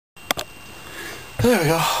There we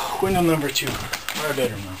go. Window number 2. Our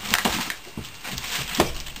bedroom now.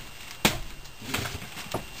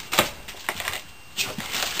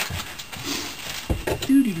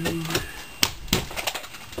 Doo-doo-doo.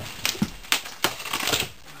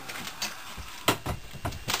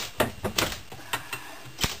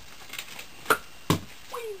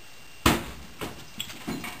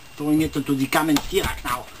 Throwing it into the common T-rack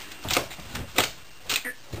now.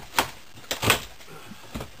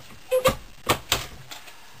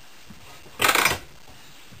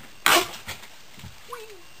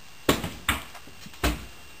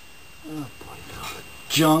 Oh boy,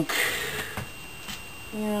 junk.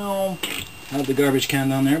 I had the garbage can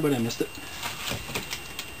down there, but I missed it.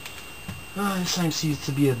 This time seems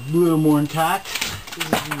to be a little more intact. This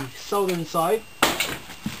is the southern side.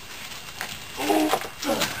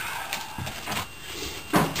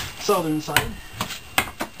 Southern side.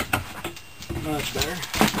 Much better.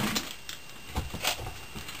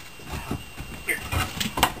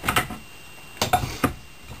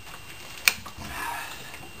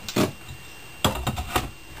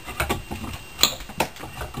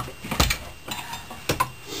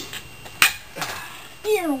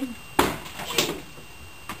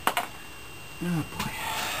 Oh boy.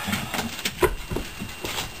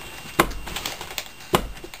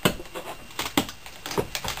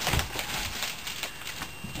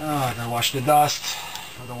 Oh, I gotta wash the dust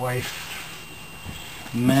for the wife.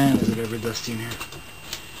 Man, is it ever dusty in here.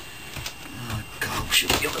 Oh God, she'll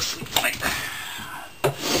be able to sleep tonight.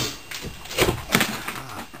 Oh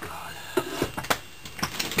God.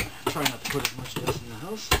 Try not to put as much dust in the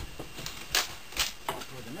house.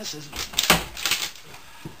 For the missus.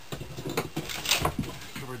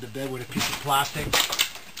 Covered the bed with a piece of plastic.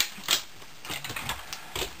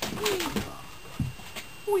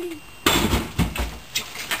 Whee.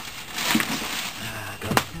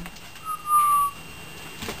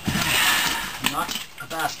 Not a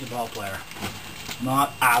basketball player.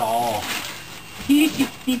 Not at all.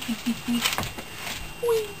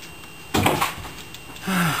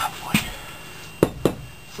 Ah, boy.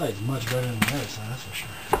 This side's much better than the other side, that's for sure.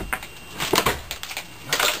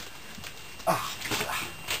 Oh,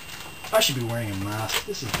 I should be wearing a mask.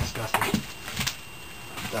 This is disgusting.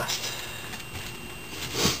 Dust.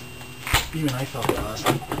 Even I felt dust.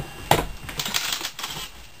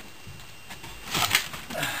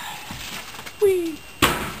 Whee!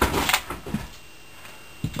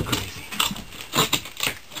 Crazy.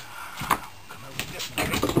 Come out with this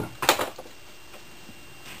one.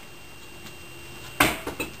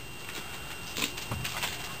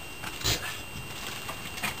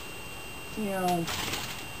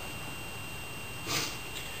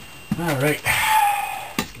 Alright.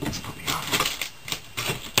 Let's get this puppy off.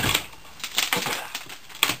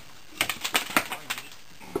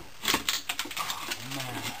 Oh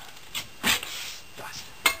man. Dust.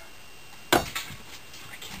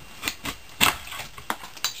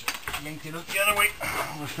 Yanked it out the other way.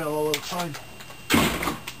 It fell all outside.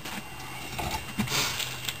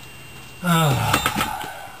 Oh.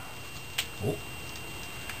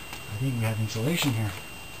 I think we have insulation here.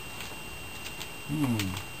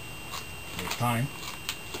 Take time.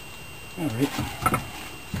 Alright.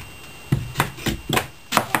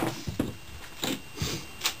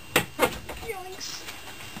 Yikes.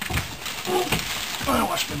 I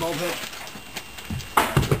washed my bulb head.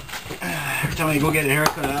 Every time I go get a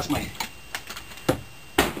haircut, I ask my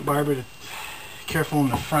barber to be careful in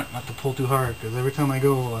the front, not to pull too hard, because every time I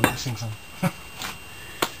go, I'm missing some.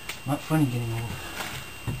 Not funny getting old.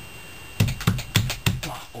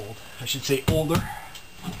 Oh, old. I should say older.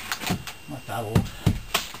 Not that old.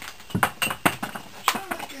 Sure,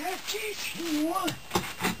 I can have teeth if you want.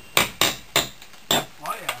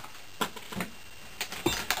 Oh yeah.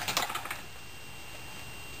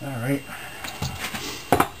 Alright.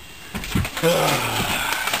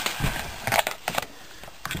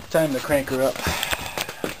 Time to crank her up.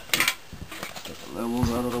 Get the levels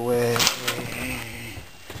out of the way.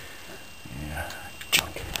 Yeah,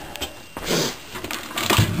 junk.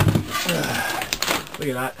 Look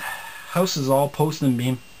at that. House is all post and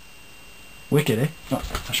beam. Wicked, eh? Oh,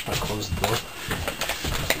 I should probably close the door.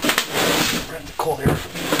 Grab the cold air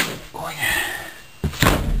going.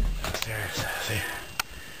 Upstairs. See?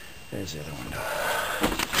 There's the other window.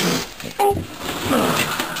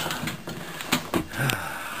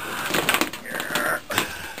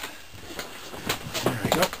 There we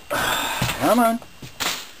go. Come on.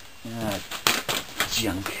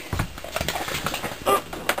 Junk.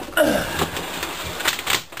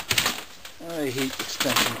 I hate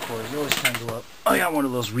extension cords. They always tangle up. I got one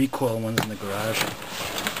of those recoil ones in the garage.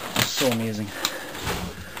 It's so amazing.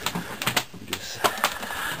 You just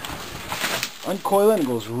uncoil it and it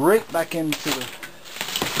goes right back into the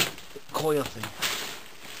coil thing.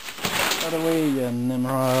 Out of the way, you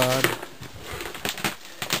Nimrod.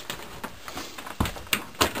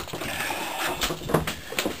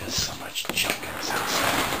 There's so much junk in this house.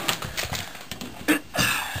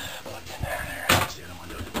 Plugged in there. That's the other one.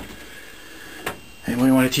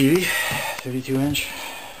 Anybody want a TV? 32-inch?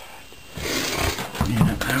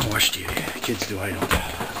 Yeah, I don't watch TV. Kids do, I don't.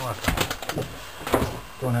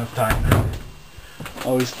 Don't have time.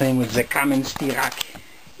 Always playing with the Cummins T-Rock.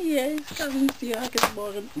 Yes, Cummins T-Rock is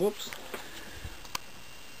boring. Whoops.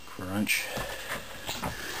 Crunch.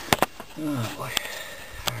 Oh boy.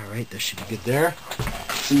 Alright, that should be good there.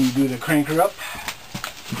 So you do the cranker up.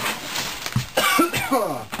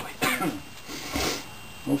 Oh boy.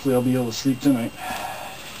 Hopefully I'll be able to sleep tonight.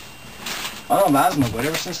 I don't have asthma, but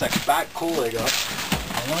ever since that fat cold I got, I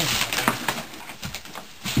want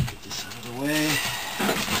to get this out of the way.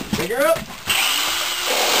 Figure up.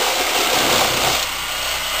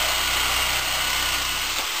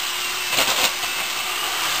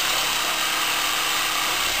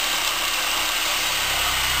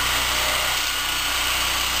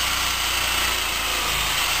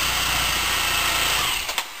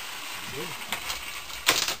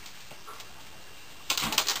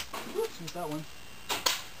 Oops, missed that one.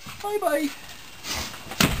 Bye bye.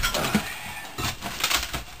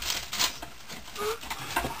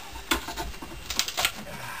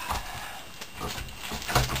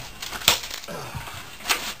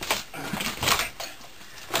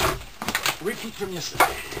 Repeat from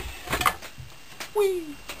yesterday.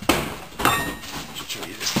 Whee! Should show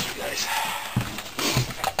you this to you guys.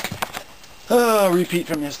 Repeat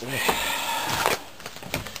from yesterday.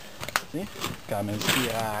 See? Cummins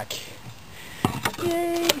T-Rock.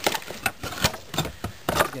 Yay!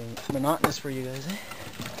 It's getting monotonous for you guys, eh?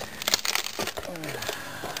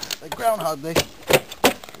 Like Groundhog Day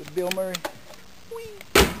with Bill Murray. Whee!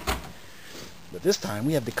 But this time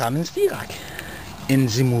we have the Cummins T-Rock in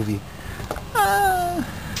the movie.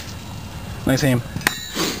 Nice aim.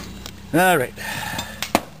 Alright.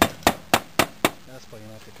 That's probably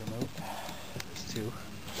not to come out. There's two.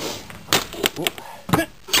 Whoop.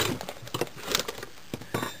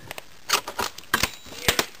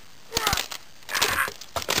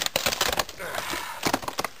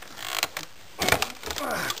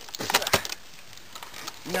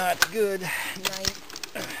 Not good.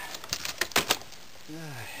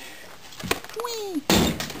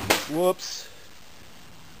 Whoops.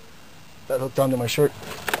 That hooked onto my shirt.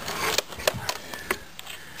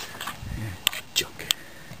 Junk.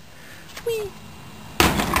 Whee.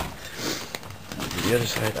 The other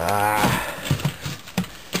side.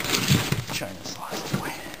 China sauce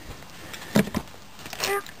away.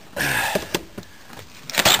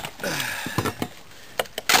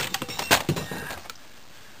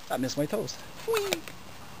 I missed my toast. Whee.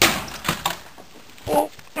 Oh.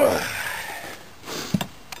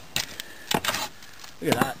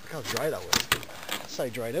 Look at that. Look how dry that was. This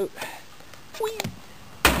side dried out. Whee.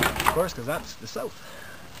 Of course, because that's the south.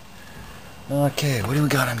 Okay, what do we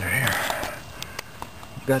got under here?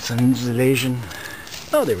 We've got some insulation.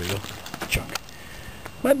 Oh, there we go. Junk.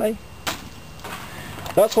 Bye-bye.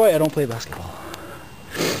 That's why I don't play basketball.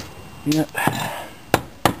 Yeah.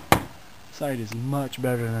 Side is much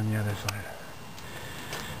better than the other side.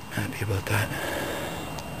 Happy about that.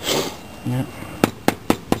 Yeah.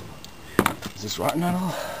 Is this rotten at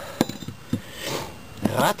all?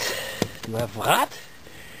 Rat? Do you have rat?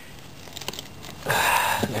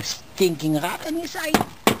 There's stinking rat on your side.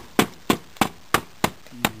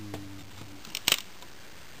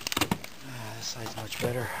 This side's much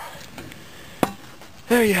better.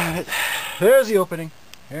 There you have it. There's the opening.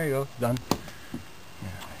 There you go. Done.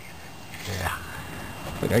 Yeah.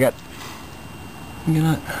 Look, I got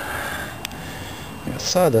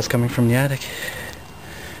sawdust coming from the attic.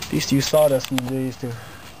 I used to use sawdust in the days to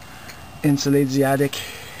insulate the attic.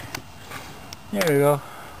 There we go.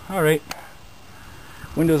 Alright.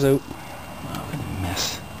 Windows out. Oh, what a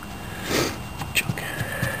mess. Junk.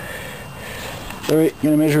 Alright,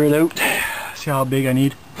 gonna measure it out. See how big I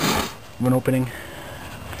need of an opening.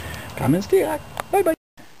 Cummins T-Rock. Bye bye.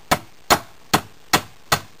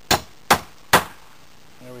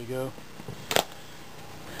 There we go.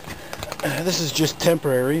 This is just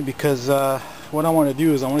temporary because what I want to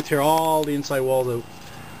do is I want to tear all the inside walls out.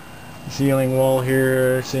 Ceiling wall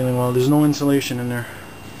here, ceiling wall. There's no insulation in there.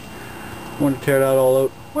 I want to tear that all out.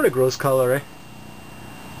 What a gross color, eh?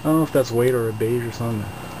 I don't know if that's white or a beige or something.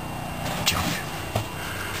 Junk.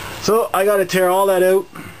 So I got to tear all that out.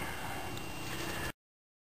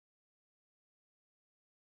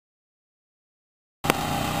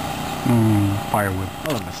 Firewood. I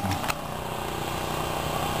love this thing.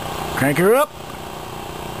 Crank her up.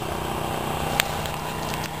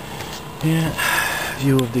 Yeah,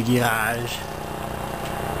 view of the garage.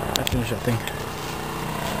 I finished that thing.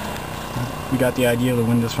 We got the idea of the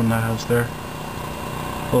windows from that house there.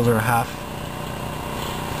 Those are half,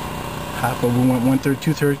 but we went 1/3,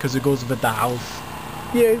 2/3 because it goes with the house.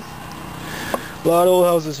 Yes. A lot of old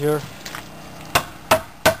houses here.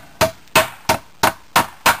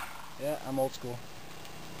 Yeah, I'm old school.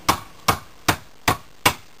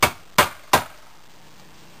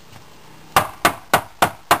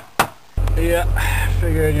 Yeah,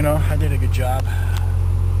 figured, you know, I did a good job.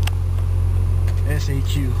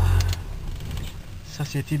 SAQ,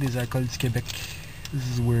 Société des Alcools du Québec. This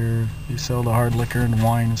is where they sell the hard liquor and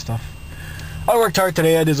wine and stuff. I worked hard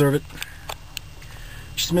today, I deserve it.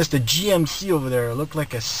 Just missed a GMC over there. It looked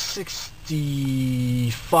like a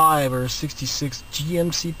 65 or a 66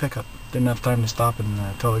 GMC pickup. Didn't have time to stop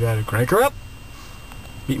and tell the guy to crank her up.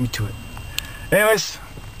 Beat me to it. Anyways,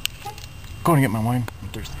 going to get my wine. I'm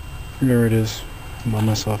thirsty. There it is. I bought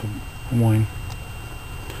myself a wine.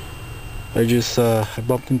 I just I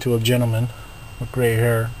bumped into a gentleman with gray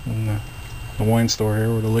hair in the wine store here,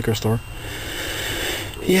 or the liquor store.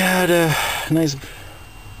 He had a nice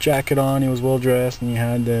jacket on, he was well dressed, and he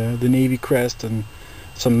had the Navy crest and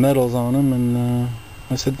some medals on him, and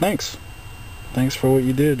I said thanks for what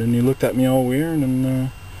you did. And he looked at me all weird, and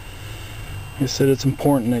he said it's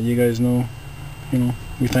important that you guys know, you know,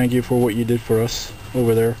 we thank you for what you did for us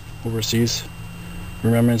over there overseas.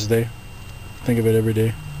 Remembrance Day, think of it every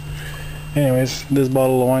day. Anyways, this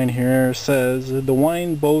bottle of wine here says the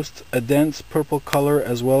wine boasts a dense purple color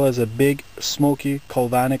as well as a big smoky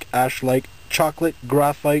galvanic ash-like chocolate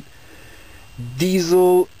graphite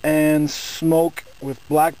diesel and smoke with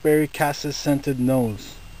blackberry cassis scented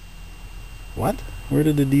nose. What? Where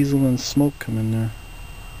did the diesel and smoke come in there?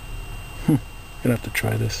 Gonna have to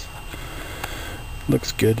try this.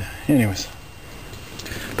 Looks good. Anyways,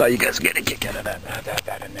 thought you guys would get a kick out of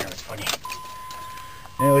that in there. It's funny.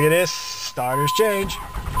 Hey, look at this. Starters change.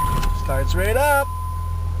 Starts right up.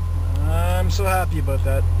 I'm so happy about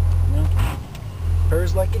that. You know,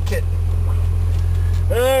 purrs like a kitten.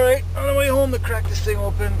 Alright, on the way home to crack this thing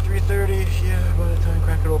open. 3:30. Yeah, by the time I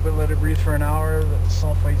crack it open, let it breathe for an hour. Let the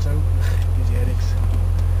sulfites out. Gives you headaches.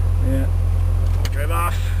 Yeah. Drive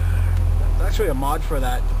off. There's actually a mod for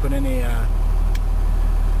that, to put in a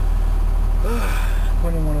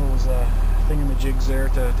put in one of those thingamajigs there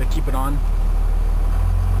to keep it on.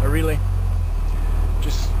 A relay.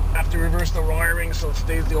 Just have to reverse the wiring so it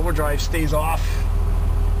stays, the overdrive stays off.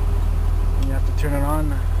 And you have to turn it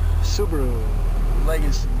on. Subaru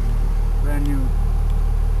Legacy, brand new.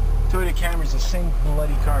 Toyota Camry's the same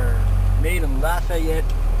bloody car, made in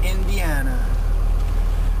Lafayette, Indiana.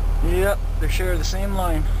 Yep, they share the same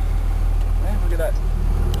line. Yeah, look at that.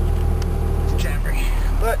 It's a Camry,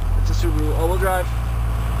 but it's a Subaru all-wheel drive.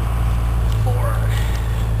 Ford.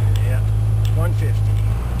 Yeah, 150.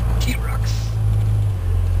 T-Rucks.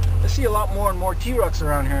 I see a lot more and more T-Rucks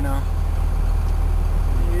around here now.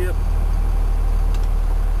 Yep.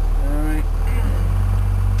 Alright.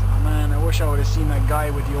 Oh man, I wish I would have seen that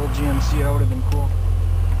guy with the old GMC. That would have been cool.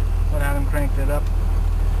 Would have had him cranked it up.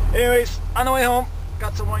 Anyways, on the way home,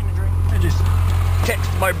 got some wine to drink. I just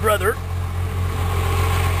texted my brother,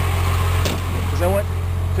 because I went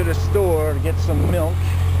to the store to get some milk.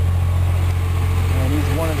 And he's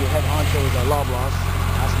one of the head honchos at Loblaws.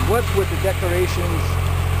 Asked him what's with the decorations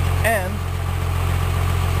and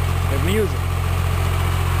the music.